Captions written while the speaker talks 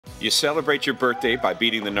You celebrate your birthday by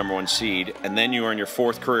beating the #1 seed, and then you earn your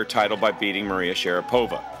 4th career title by beating Maria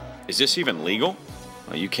Sharapova. Is this even legal?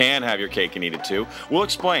 Well, you can have your cake and eat it too. We'll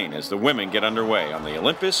explain as the women get underway on the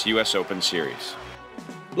Olympus US Open Series.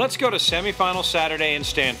 Let's go to semifinal Saturday in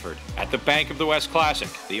Stanford at the Bank of the West Classic,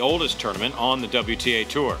 the oldest tournament on the WTA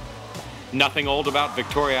Tour. Nothing old about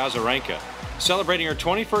Victoria Azarenka, celebrating her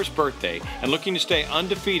 21st birthday and looking to stay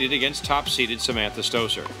undefeated against top-seeded Samantha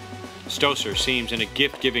Stosur. Stosur seems in a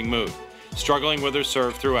gift-giving mood, struggling with her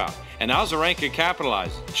serve throughout, and Azarenka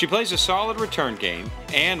capitalizes. She plays a solid return game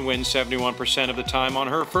and wins 71% of the time on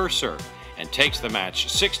her first serve and takes the match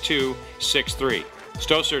 6-2, 6-3.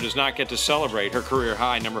 Stosur does not get to celebrate her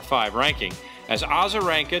career-high #5 ranking as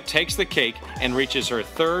Azarenka takes the cake and reaches her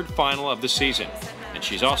 3rd final of the season. And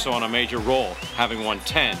she's also on a major roll, having won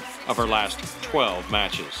 10 of her last 12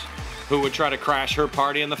 matches. Who would try to crash her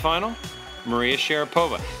party in the final? Maria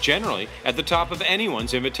Sharapova, generally at the top of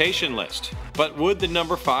anyone's invitation list. But would the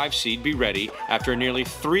 #5 seed be ready after a nearly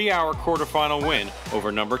 3-hour quarterfinal win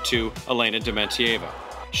over #2 Elena Dementieva?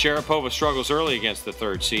 Sharapova struggles early against the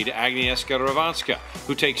 3rd seed Agnieszka Radwanska,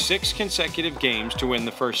 who takes 6 consecutive games to win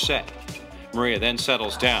the first set. Maria then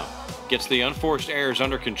settles down, gets the unforced errors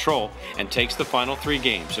under control, and takes the final 3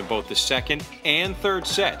 games in both the 2nd and 3rd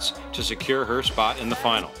sets to secure her spot in the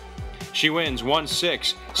final. She wins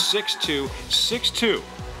 1-6, 6-2, 6-2,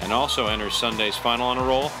 and also enters Sunday's final on a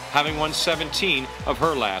roll, having won 17 of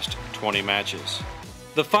her last 20 matches.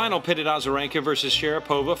 The final pitted Azarenka versus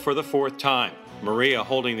Sharapova for the 4th time, Maria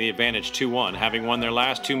holding the advantage 2-1, having won their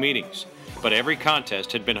last 2 meetings. But every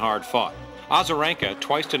contest had been hard fought. Azarenka,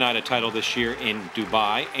 twice denied a title this year in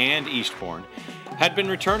Dubai and Eastbourne, had been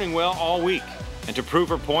returning well all week. And to prove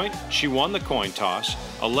her point, she won the coin toss,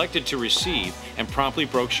 elected to receive, and promptly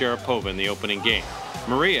broke Sharapova in the opening game.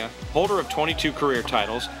 Maria, holder of 22 career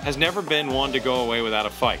titles, has never been one to go away without a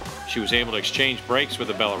fight. She was able to exchange breaks with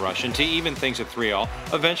the Belarusian to even things at 3-all,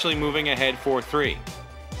 eventually moving ahead 4-3.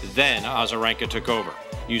 Then Azarenka took over,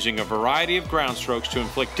 using a variety of ground strokes to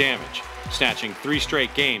inflict damage, snatching 3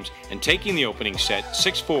 straight games and taking the opening set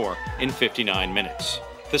 6-4 in 59 minutes.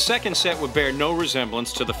 The second set would bear no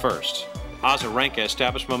resemblance to the first. Azarenka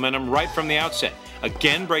established momentum right from the outset,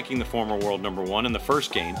 again breaking the former world #1 in the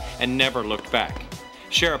first game and never looked back.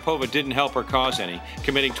 Sharapova didn't help her cause any,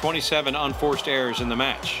 committing 27 unforced errors in the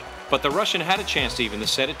match. But the Russian had a chance to even the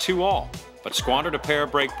set at 2-all, but squandered a pair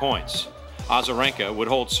of break points. Azarenka would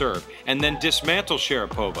hold serve and then dismantle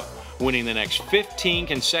Sharapova, winning the next 15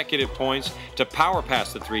 consecutive points to power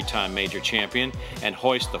past the 3-time major champion and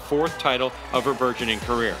hoist the 4th title of her burgeoning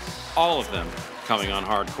career, all of them coming on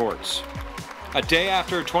hard courts. A day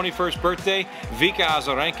after her 21st birthday, Vika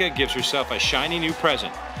Azarenka gives herself a shiny new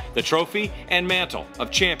present, the trophy and mantle of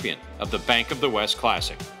champion of the Bank of the West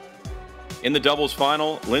Classic. In the doubles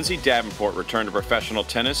final, Lindsay Davenport returned to professional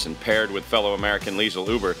tennis and paired with fellow American Liesl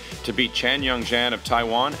Huber to beat Chan Young-jan of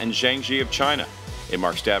Taiwan and Zhang Ji of China. It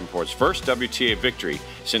marks Davenport's first WTA victory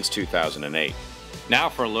since 2008. Now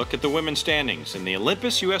for a look at the women's standings in the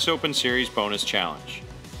Olympus US Open Series Bonus Challenge.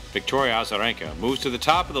 Victoria Azarenka moves to the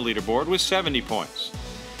top of the leaderboard with 70 points.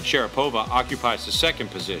 Sharapova occupies the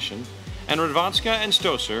 2nd position, and Radwanska and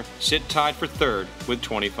Stosur sit tied for 3rd with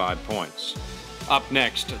 25 points. Up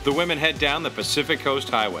next, the women head down the Pacific Coast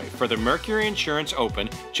Highway for the Mercury Insurance Open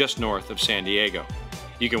just north of San Diego.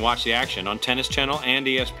 You can watch the action on Tennis Channel and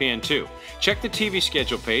ESPN2. Check the TV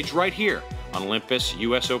schedule page right here on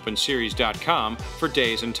OlympusUSOpenSeries.com for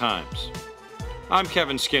days and times. I'm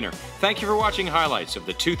Kevin Skinner. Thank you for watching highlights of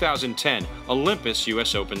the 2010 Olympus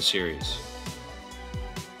US Open Series.